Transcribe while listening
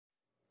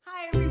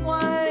Hi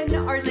everyone,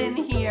 Arlynn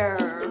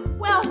here.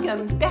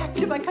 Welcome back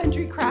to my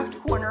Country Craft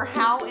Corner.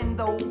 How in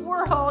the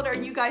world are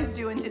you guys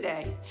doing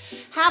today?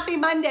 Happy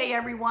Monday,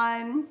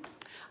 everyone.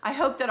 I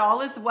hope that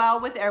all is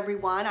well with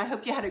everyone. I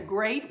hope you had a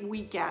great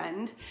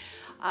weekend.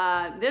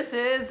 This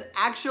is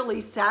actually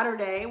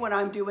Saturday when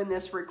I'm doing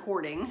this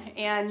recording,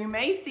 and you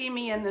may see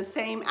me in the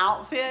same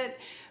outfit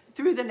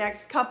through the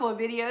next couple of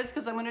videos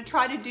because I'm going to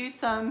try to do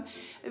some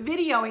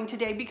videoing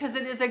today because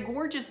it is a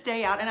gorgeous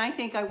day out, and I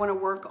think I want to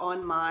work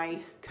on my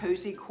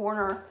cozy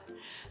corner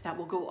that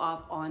will go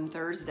up on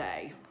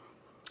Thursday.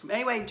 But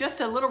anyway,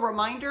 just a little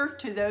reminder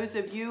to those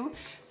of you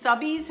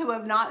subbies who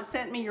have not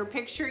sent me your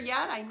picture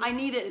yet. I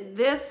need it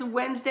this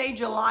Wednesday,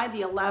 July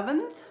the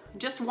 11th.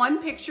 Just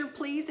one picture,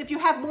 please. If you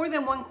have more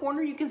than one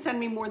corner, you can send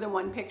me more than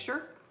one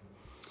picture.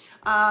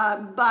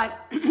 But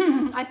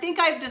I think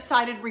I've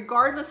decided,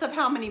 regardless of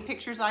how many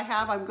pictures I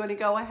have, I'm going to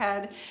go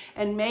ahead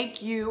and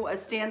make you a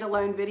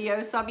standalone video,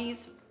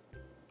 subbies.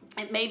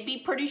 It may be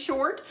pretty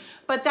short,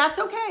 but that's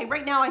okay.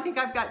 Right now, I think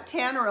I've got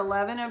 10 or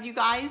 11 of you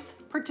guys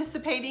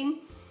participating.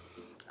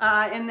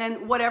 And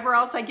then whatever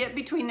else I get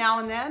between now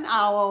and then,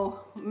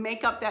 I'll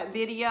make up that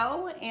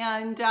video,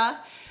 and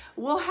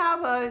we'll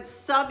have a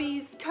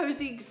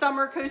subbies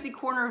summer cozy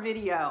corner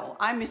video.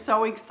 I'm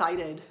so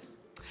excited.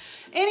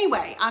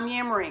 Anyway, I'm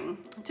yammering.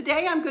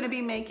 Today I'm going to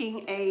be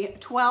making a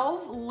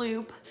 12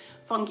 loop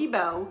funky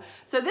bow.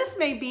 So this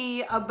may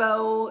be a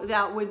bow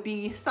that would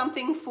be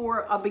something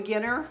for a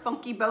beginner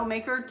funky bow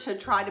maker to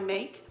try to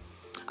make.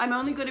 I'm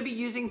only going to be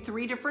using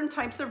 3 different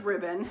types of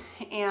ribbon,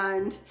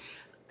 and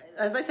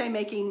as I say,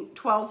 making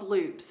 12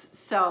 loops.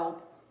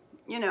 So,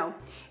 you know,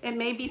 it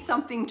may be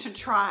something to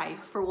try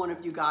for one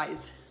of you guys.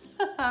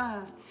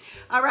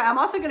 All right, I'm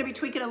also going to be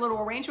tweaking a little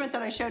arrangement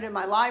that I showed in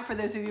my live. For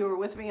those of you who were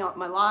with me on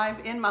my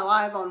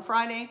live on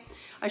Friday,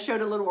 I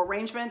showed a little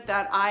arrangement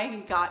that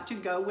I got to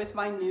go with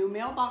my new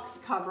mailbox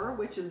cover,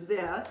 which is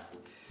this.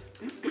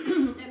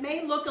 It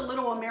may look a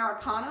little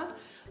Americana,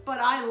 but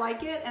I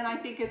like it, and I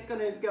think it's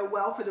going to go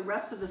well for the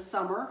rest of the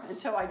summer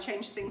until I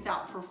change things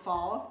out for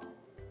fall.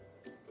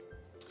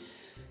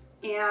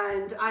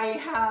 And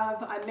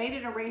I made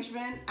an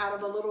arrangement out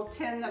of a little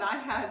tin that I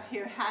had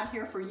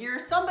here for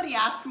years. Somebody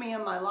asked me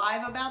in my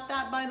live about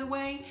that, by the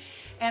way,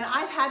 and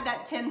I've had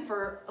that tin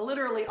for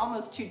literally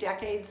almost 2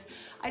 decades.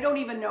 I don't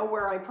even know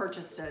where I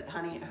purchased it,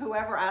 honey.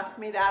 Whoever asked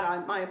me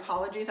that, my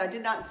apologies. I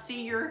did not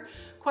see your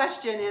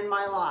question in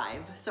my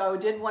live, so I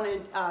did want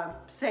to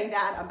say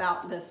that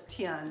about this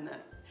tin.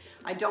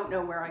 I don't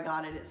know where I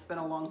got it. It's been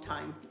a long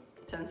time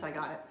since I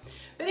got it.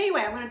 But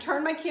anyway, I'm going to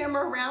turn my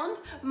camera around.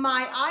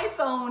 My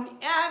iPhone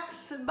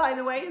X, by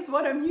the way, is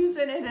what I'm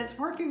using, and it's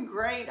working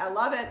great. I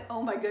love it.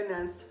 Oh my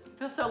goodness. I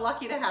feel so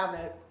lucky to have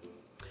it.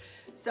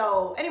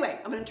 So anyway,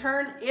 I'm going to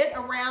turn it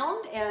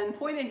around and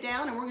point it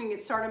down, and we're going to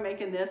get started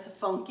making this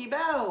funky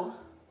bow.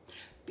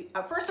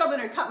 First, I'm going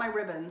to cut my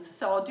ribbons,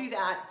 so I'll do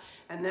that,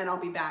 and then I'll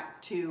be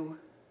back to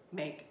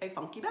make a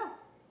funky bow.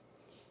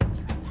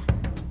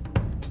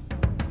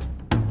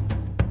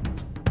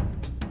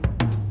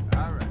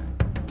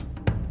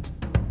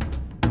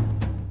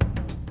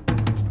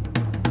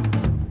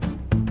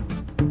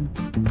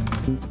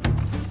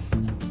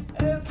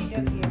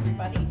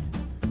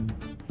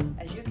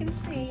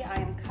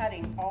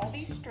 All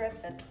these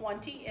strips at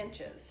 20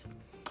 inches.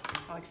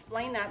 I'll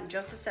explain that in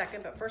just a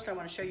second, but first I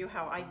want to show you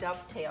how I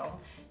dovetail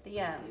the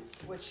ends,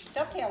 which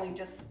dovetailing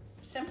just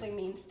simply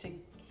means to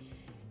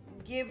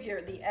give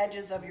the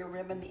edges of your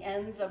ribbon, the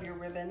ends of your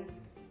ribbon,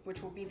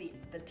 which will be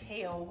the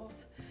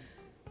tails,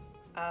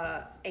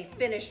 a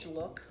finished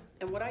look.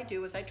 And what I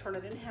do is I turn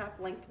it in half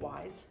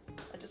lengthwise.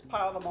 I just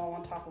pile them all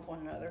on top of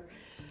one another.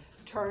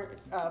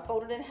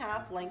 Fold it in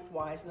half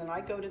lengthwise, and then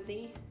I go to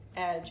the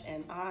edge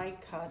and I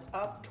cut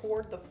up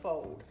toward the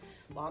fold.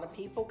 A lot of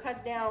people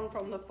cut down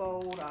from the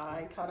fold.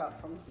 I cut up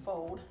from the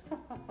fold.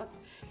 Let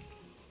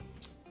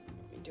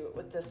me do it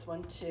with this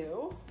one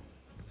too.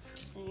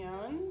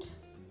 And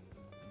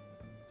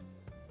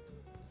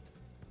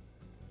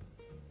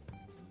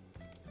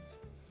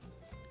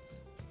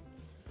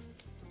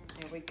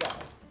there we go.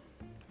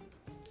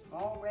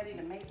 All ready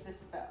to make this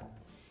bow.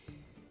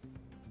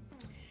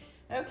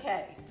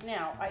 Okay,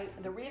 now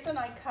the reason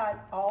I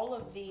cut all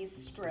of these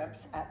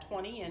strips at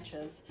 20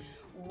 inches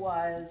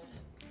was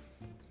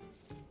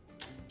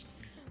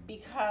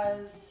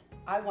because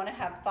I want to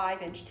have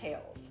 5-inch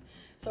tails.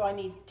 So I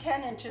need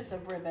 10 inches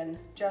of ribbon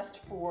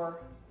just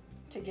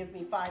to give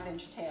me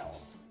 5-inch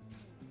tails.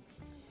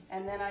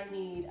 And then I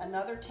need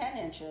another 10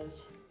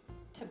 inches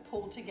to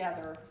pull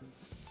together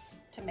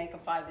to make a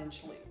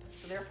 5-inch loop.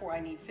 So therefore I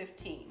need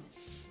 15.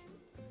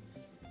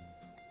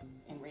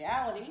 In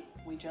reality,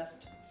 we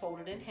just fold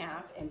it in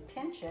half and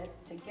pinch it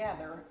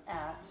together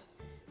at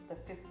the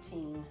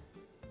 15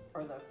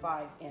 or the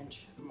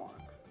 5-inch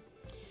mark.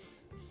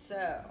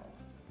 So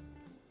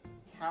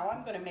how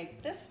I'm going to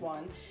make this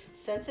one,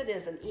 since it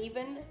is an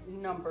even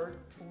numbered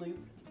loop,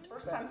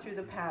 first time through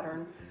the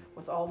pattern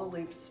with all the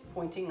loops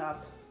pointing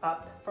up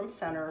from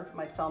center,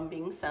 my thumb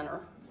being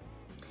center.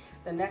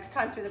 The next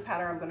time through the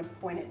pattern, I'm going to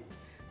point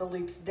the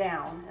loops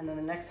down, and then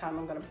the next time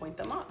I'm going to point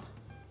them up.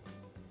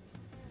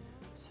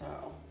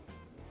 So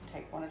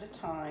take one at a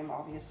time,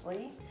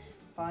 obviously.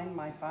 Find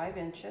my 5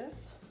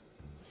 inches,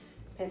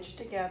 pinch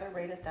together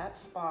right at that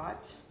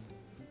spot,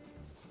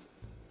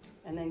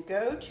 and then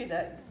go to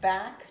that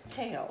back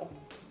tail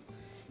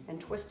and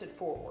twist it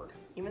forward.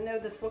 Even though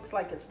this looks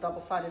like it's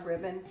double-sided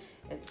ribbon,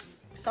 it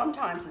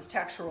sometimes is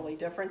texturally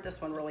different.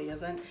 This one really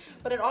isn't,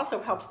 but it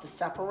also helps to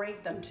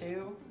separate them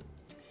too.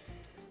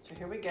 So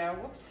here we go,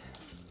 whoops.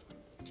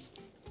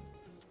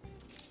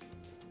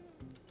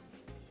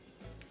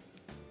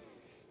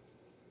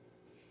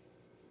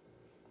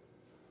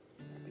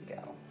 There we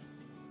go.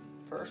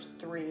 First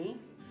 3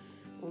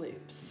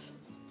 loops.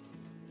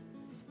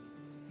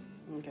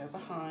 And go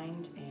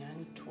behind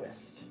and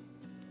twist.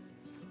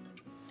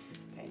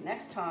 Okay,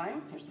 next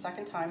time, here's the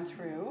second time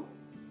through.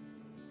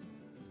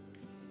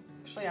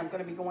 Actually, I'm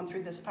going to be going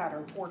through this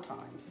pattern 4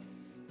 times.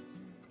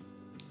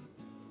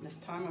 This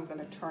time I'm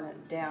going to turn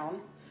it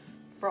down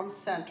from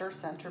center,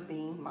 center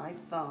being my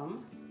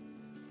thumb,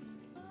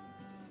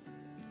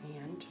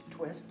 and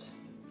twist.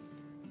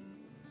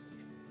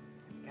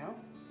 There we go.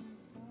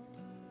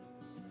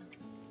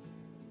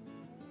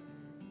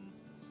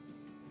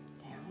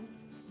 Down.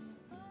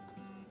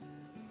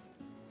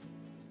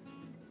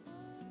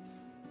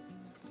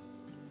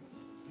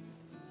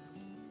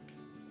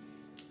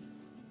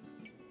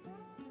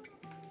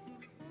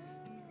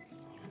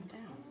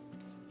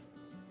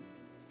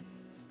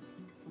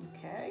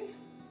 Okay,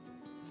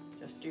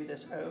 just do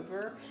this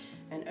over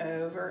and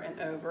over and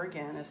over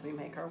again as we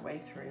make our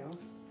way through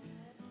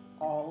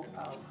all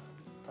of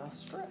the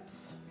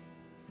strips.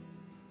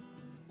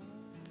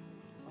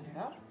 Put it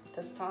up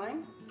this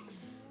time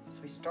as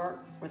we start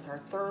with our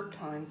 3rd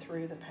time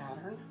through the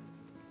pattern,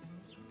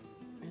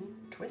 and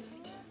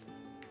twist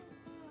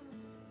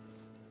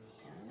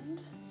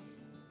and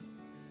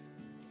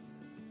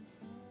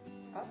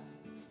up.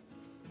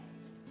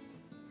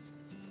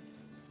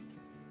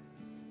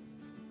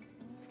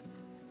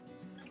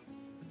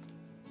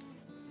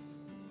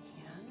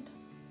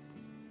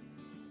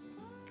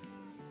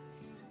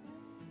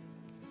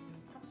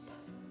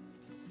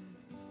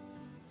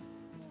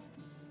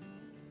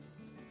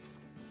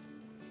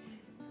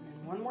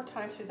 One more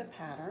time through the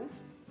pattern.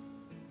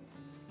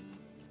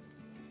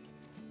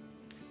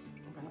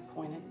 I'm going to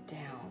point it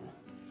down.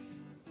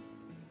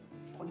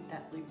 Point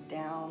that loop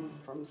down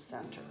from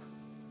center.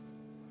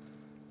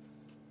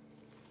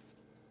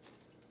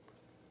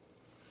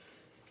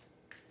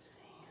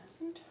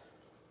 And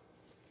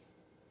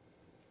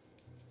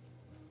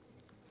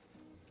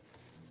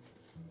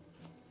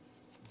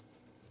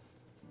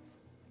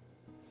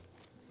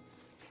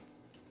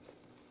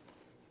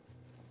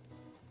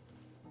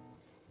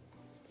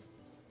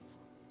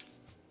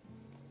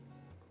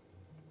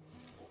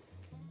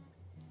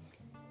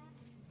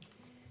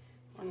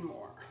one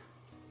more.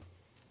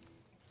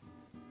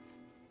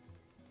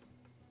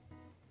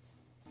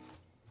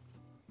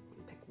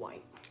 Pick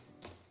white.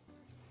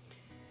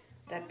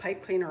 That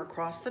pipe cleaner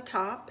across the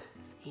top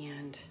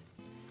and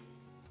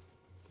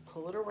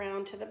pull it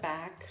around to the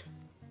back.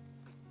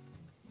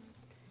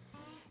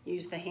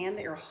 Use the hand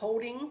that you're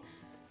holding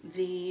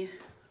the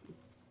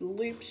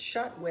loop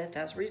shut with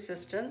as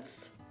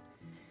resistance.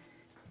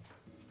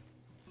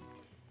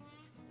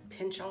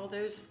 Pinch all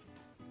those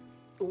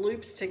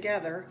loops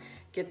together.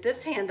 Get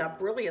this hand up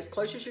really as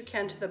close as you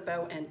can to the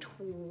bow and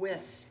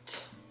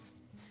twist.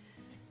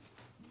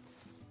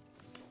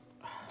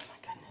 Oh my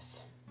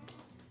goodness.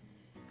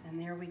 And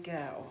there we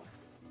go.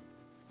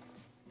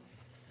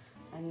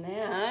 And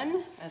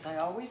then, as I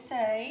always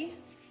say,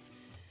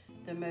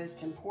 the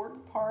most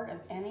important part of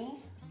any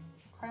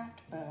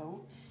craft bow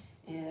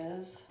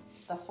is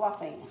the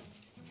fluffing.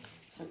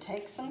 So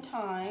take some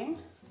time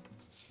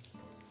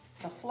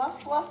to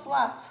fluff, fluff,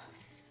 fluff.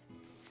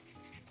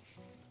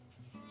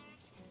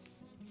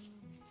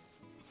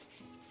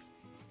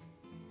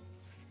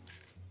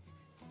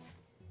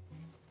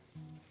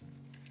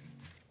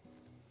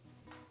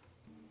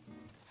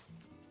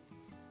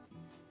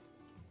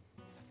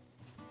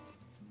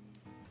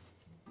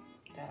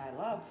 That I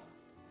love.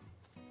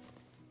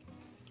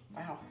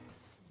 Wow,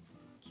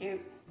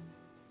 cute.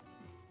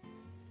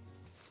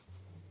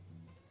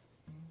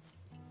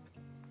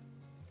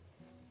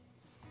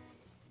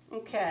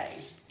 Okay,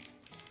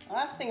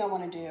 last thing I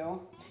want to do,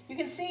 you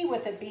can see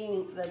with it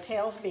being, the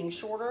tails being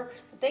shorter,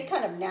 they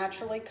kind of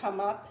naturally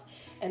come up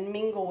and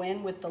mingle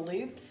in with the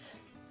loops,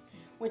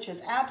 which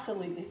is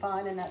absolutely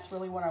fine, and that's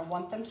really what I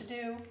want them to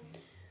do.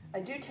 I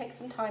do take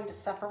some time to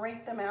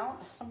separate them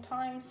out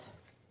sometimes.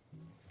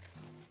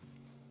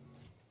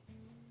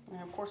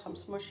 And of course I'm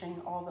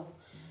smushing all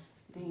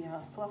the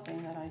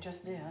fluffing that I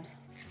just did.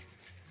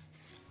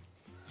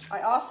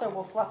 I also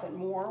will fluff it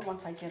more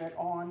once I get it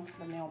on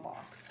the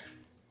mailbox.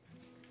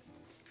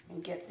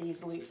 And get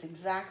these loops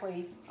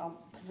exactly, I'll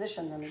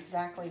position them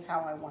exactly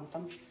how I want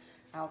them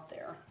out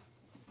there.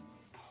 I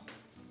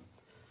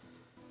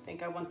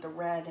think I want the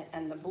red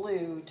and the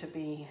blue to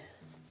be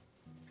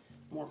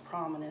more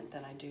prominent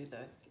than I do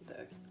the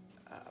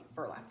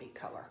burlappy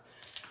color.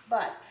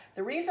 But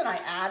the reason I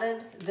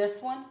added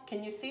this one,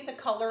 can you see the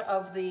color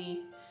of the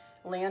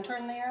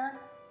lantern there?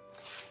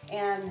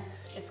 And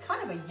it's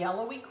kind of a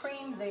yellowy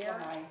cream there.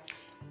 I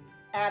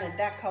added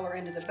that color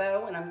into the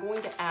bow, and I'm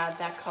going to add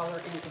that color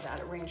into that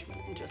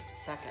arrangement in just a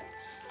second.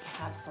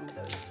 I have some of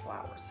those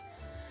flowers.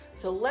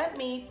 So let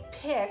me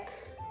pick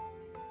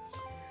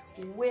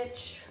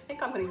which, I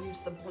think I'm going to use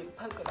the blue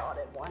polka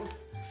dotted one.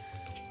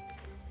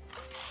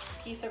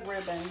 Piece of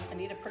ribbon, I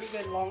need a pretty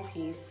good long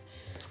piece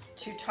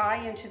to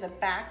tie into the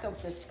back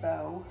of this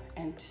bow,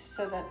 and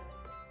so that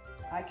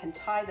I can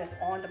tie this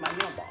onto my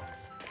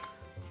mailbox.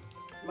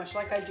 Much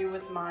like I do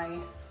with my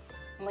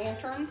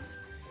lanterns,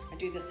 I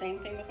do the same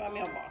thing with my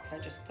mailbox. I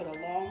just put a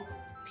long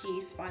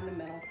piece, find the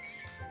middle,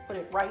 put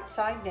it right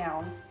side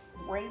down,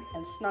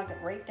 and snug it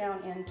right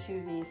down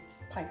into the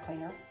pipe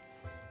cleaner,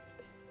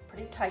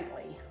 pretty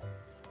tightly.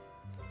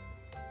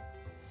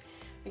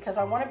 Because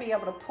I want to be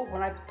able to pull,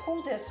 when I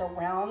pull this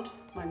around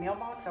my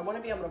mailbox, I want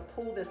to be able to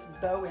pull this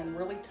bow in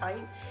really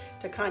tight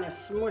to kind of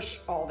smush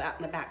all that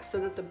in the back so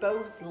that the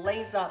bow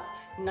lays up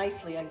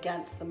nicely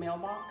against the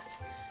mailbox.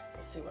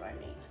 You'll see what I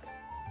mean.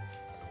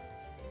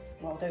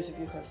 Well, those of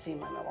you who have seen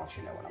my mailbox,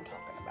 you know what I'm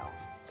talking about.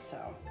 So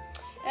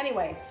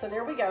anyway, so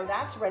there we go.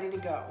 That's ready to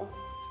go,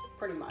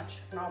 pretty much.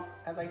 And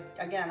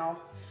I'll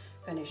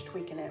finish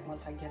tweaking it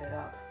once I get it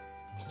up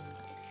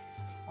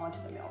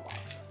onto the mailbox.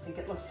 I think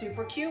it looks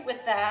super cute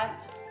with that.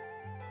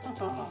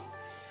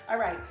 All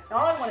right, now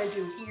all I want to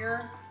do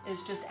here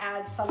is just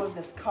add some of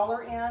this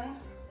color in,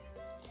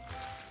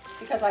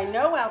 because I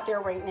know out there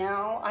right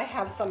now I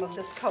have some of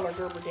this color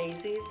Gerber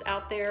daisies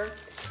out there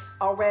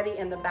already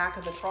in the back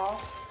of the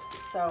trough.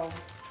 So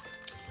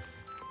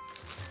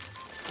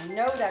I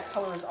know that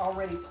color is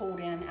already pulled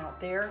in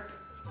out there.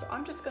 So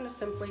I'm just going to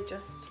simply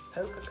just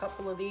poke a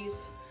couple of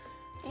these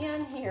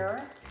in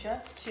here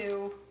just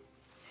to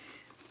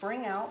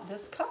bring out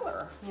this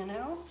color, you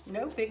know,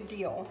 no big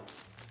deal.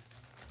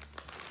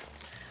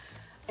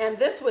 And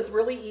this was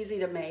really easy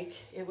to make.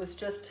 It was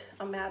just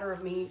a matter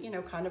of me, you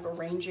know, kind of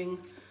arranging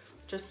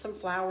just some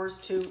flowers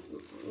to,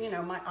 you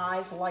know, my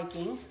eyes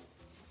liking.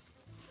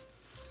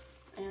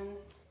 And,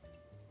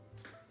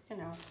 you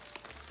know,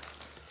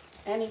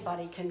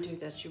 anybody can do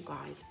this, you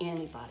guys.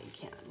 Anybody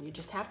can. You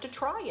just have to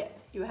try it.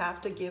 You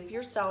have to give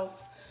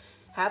yourself,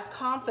 have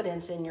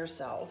confidence in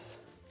yourself,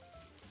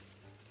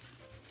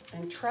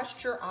 and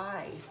trust your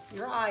eye.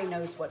 Your eye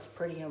knows what's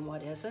pretty and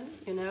what isn't,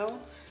 you know,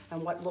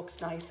 and what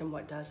looks nice and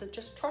what doesn't.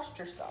 Just trust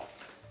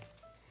yourself.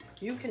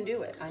 You can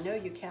do it. I know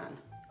you can.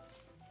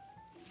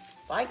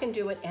 If I can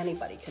do it,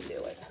 anybody can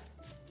do it.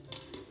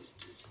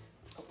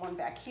 Put one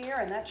back here,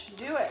 and that should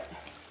do it.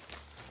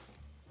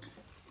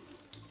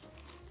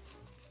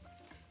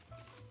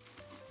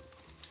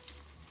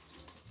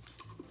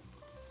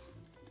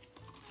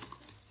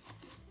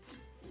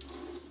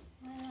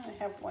 I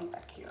have one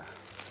back here.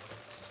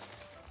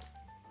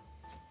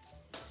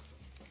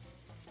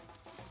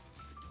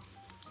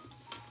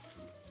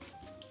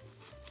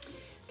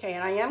 Okay,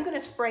 and I am going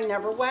to spray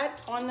Never Wet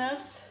on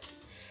this.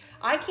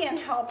 I can't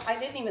help, I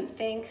didn't even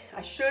think,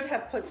 I should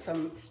have put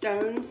some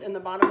stones in the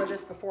bottom of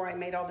this before I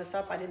made all this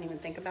up. I didn't even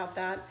think about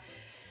that.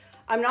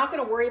 I'm not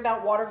going to worry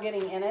about water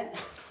getting in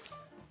it.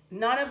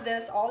 None of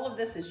this, all of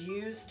this is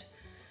used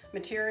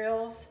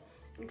materials,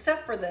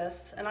 except for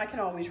this, and I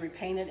can always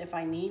repaint it if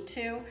I need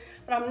to,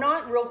 but I'm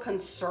not real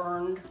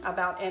concerned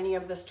about any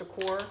of this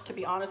decor, to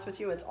be honest with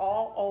you. It's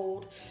all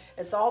old.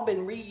 It's all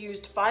been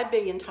reused 5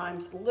 billion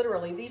times.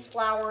 Literally, these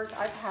flowers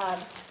I've had,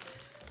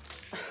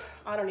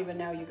 I don't even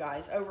know, you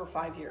guys, over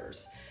 5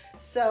 years.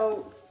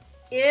 So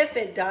if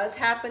it does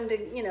happen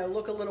to, you know,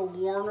 look a little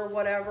worn or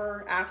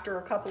whatever after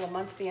a couple of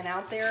months being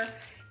out there,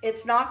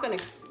 it's not going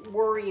to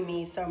worry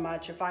me so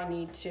much if I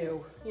need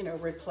to, you know,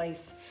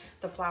 replace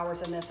the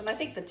flowers in this. And I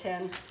think the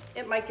tin,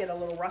 it might get a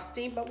little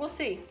rusty, but we'll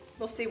see.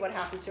 We'll see what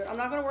happens to it. I'm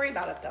not going to worry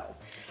about it though.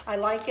 I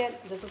like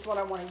it. This is what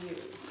I want to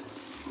use.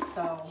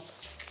 So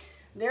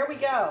there we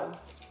go.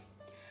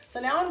 So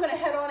now I'm going to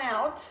head on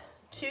out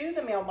to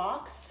the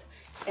mailbox.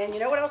 And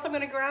you know what else I'm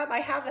going to grab? I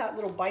have that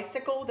little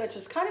bicycle that's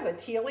just kind of a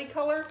tealy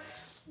color,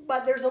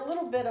 but there's a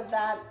little bit of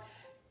that,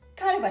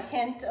 kind of a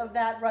hint of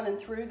that running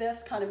through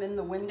this, kind of in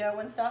the window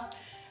and stuff.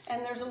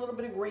 And there's a little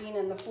bit of green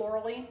in the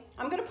florally.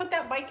 I'm going to put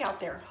that bike out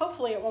there.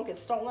 Hopefully it won't get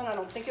stolen. I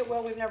don't think it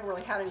will. We've never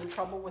really had any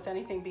trouble with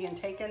anything being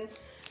taken.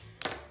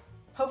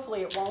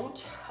 Hopefully it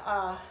won't.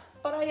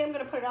 But I am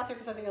going to put it out there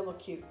because I think it'll look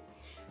cute.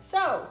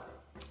 So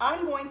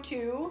I'm going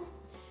to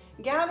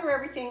gather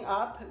everything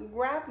up,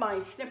 grab my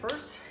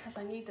snippers, because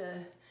I need to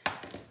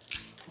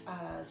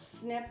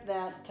snip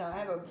that. I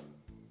have a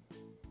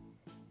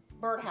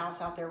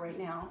birdhouse out there right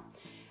now.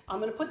 I'm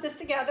going to put this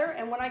together,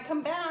 and when I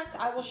come back,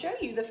 I will show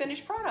you the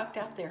finished product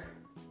out there.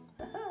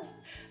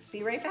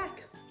 Be right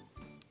back.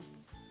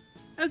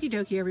 Okie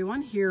dokie,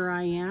 everyone. Here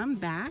I am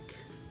back,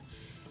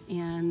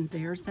 and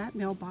there's that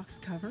mailbox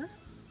cover.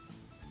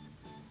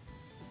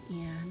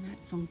 And that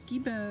funky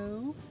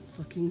bow. It's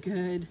looking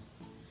good.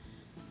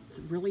 It's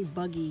really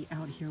buggy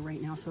out here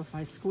right now, so if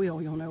I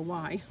squeal, you'll know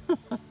why.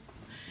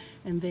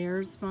 And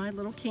there's my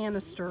little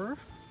canister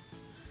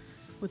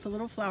with a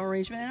little flower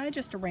arrangement, and I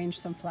just arranged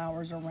some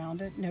flowers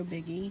around it, no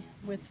biggie,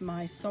 with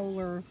my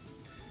solar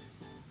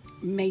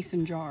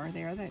mason jar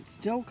there that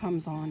still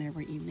comes on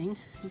every evening.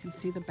 You can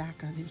see the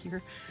back of it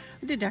here.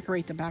 I did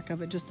decorate the back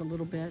of it just a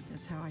little bit.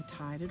 That's how I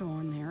tied it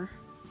on there.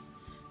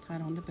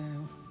 Tied on the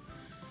bow.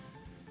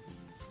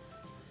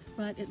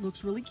 But it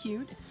looks really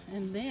cute.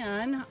 And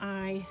then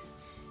I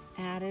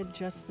added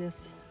just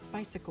this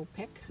bicycle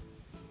pick.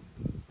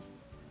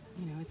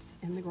 You know, it's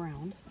in the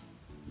ground.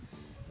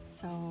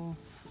 So,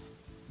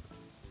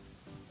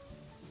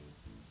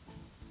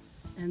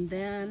 and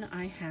then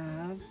I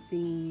have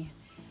the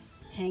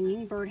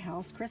hanging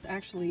birdhouse. Chris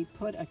actually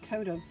put a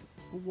coat of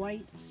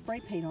white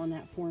spray paint on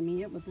that for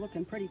me. It was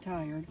looking pretty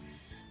tired,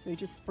 so he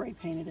just spray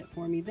painted it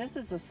for me. This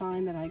is a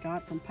sign that I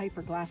got from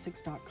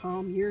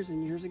paperglassics.com years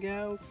and years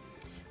ago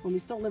when we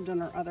still lived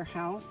in our other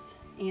house,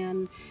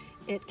 and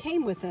it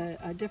came with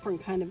a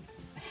different kind of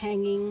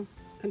hanging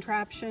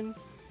contraption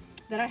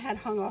that I had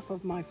hung off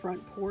of my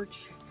front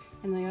porch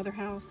in the other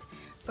house,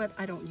 but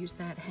I don't use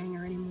that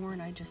hanger anymore,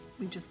 and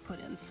we just put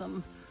in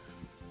some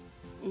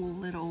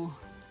little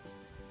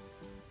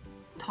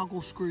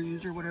toggle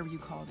screws or whatever you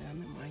call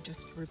them, and I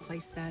just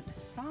replace that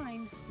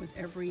sign with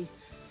every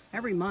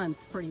month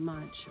pretty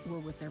much, or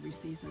with every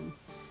season.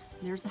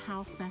 And there's the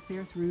house back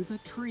there through the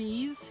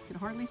trees. You can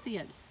hardly see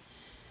it.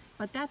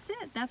 But that's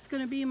it. That's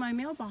going to be my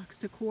mailbox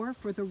decor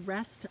for the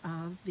rest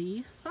of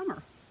the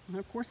summer. And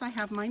of course I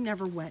have my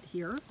Never Wet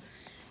here.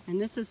 And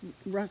this is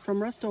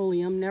from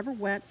Rust-Oleum, Never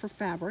Wet for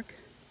fabric.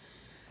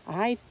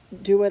 I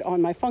do it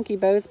on my funky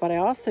bows, but I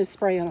also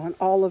spray it on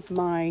all of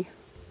my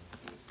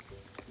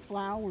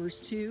flowers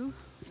too.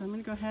 So I'm going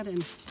to go ahead and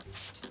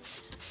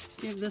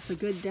give this a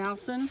good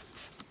dousing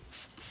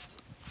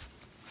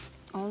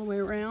all the way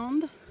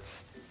around.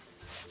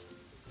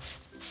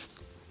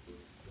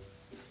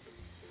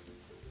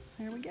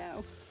 There we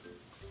go.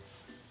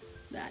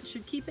 That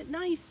should keep it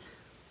nice.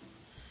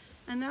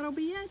 And that'll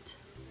be it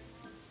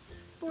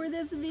for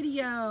this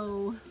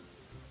video.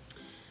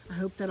 I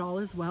hope that all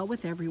is well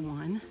with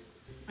everyone.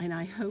 And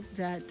I hope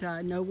that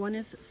no one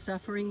is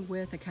suffering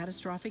with a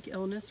catastrophic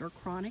illness or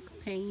chronic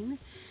pain.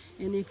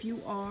 And if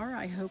you are,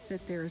 I hope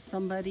that there is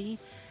somebody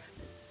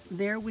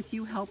there with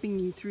you, helping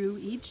you through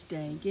each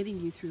day, getting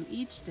you through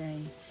each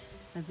day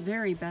as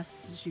very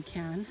best as you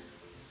can.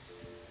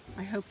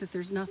 I hope that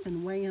there's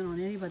nothing weighing on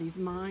anybody's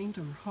mind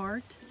or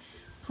heart,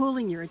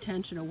 pulling your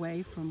attention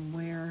away from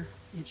where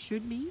it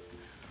should be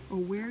or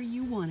where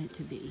you want it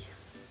to be.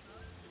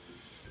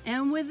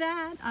 And with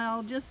that,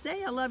 I'll just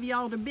say I love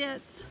y'all to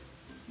bits.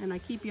 And I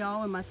keep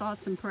y'all in my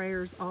thoughts and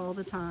prayers all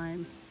the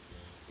time.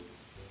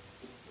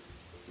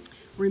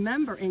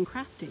 Remember, in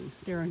crafting,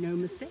 there are no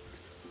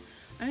mistakes,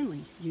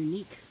 only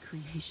unique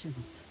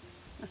creations.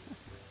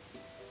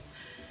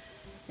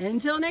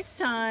 Until next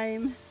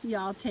time,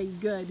 y'all take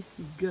good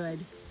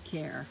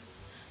care.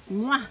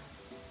 Mwah!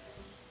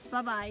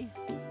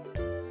 Bye-bye.